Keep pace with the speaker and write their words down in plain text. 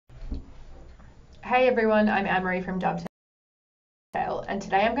Hey everyone, I'm Anne-Marie from Dovetail, and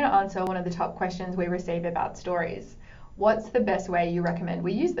today I'm going to answer one of the top questions we receive about stories. What's the best way you recommend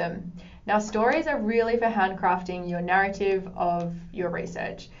we use them? Now, stories are really for handcrafting your narrative of your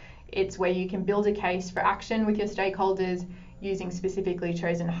research. It's where you can build a case for action with your stakeholders using specifically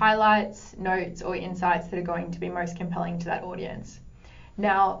chosen highlights, notes, or insights that are going to be most compelling to that audience.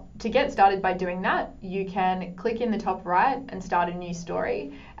 Now, to get started by doing that, you can click in the top right and start a new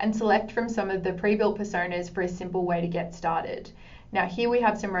story and select from some of the pre-built personas for a simple way to get started. Now, here we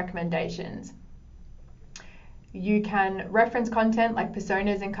have some recommendations. You can reference content like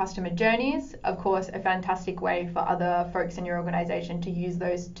personas and customer journeys, of course, a fantastic way for other folks in your organization to use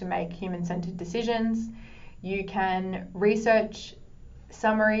those to make human-centered decisions. You can research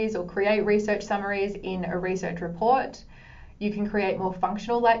summaries or create research summaries in a research report. You can create more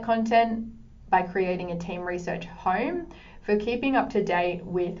functional-like content by creating a team research home for keeping up to date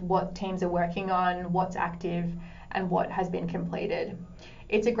with what teams are working on, what's active, and what has been completed.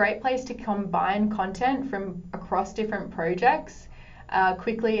 It's a great place to combine content from across different projects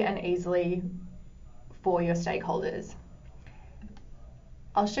quickly and easily for your stakeholders.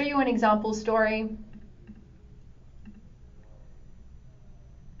 I'll show you an example story.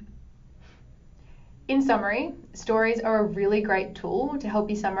 In summary, stories are a really great tool to help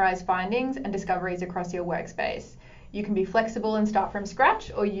you summarize findings and discoveries across your workspace. You can be flexible and start from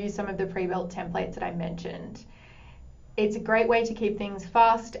scratch or use some of the pre-built templates that I mentioned. It's a great way to keep things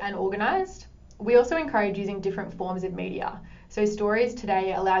fast and organized. We also encourage using different forms of media. So stories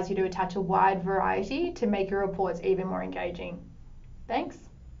today allows you to attach a wide variety to make your reports even more engaging. Thanks.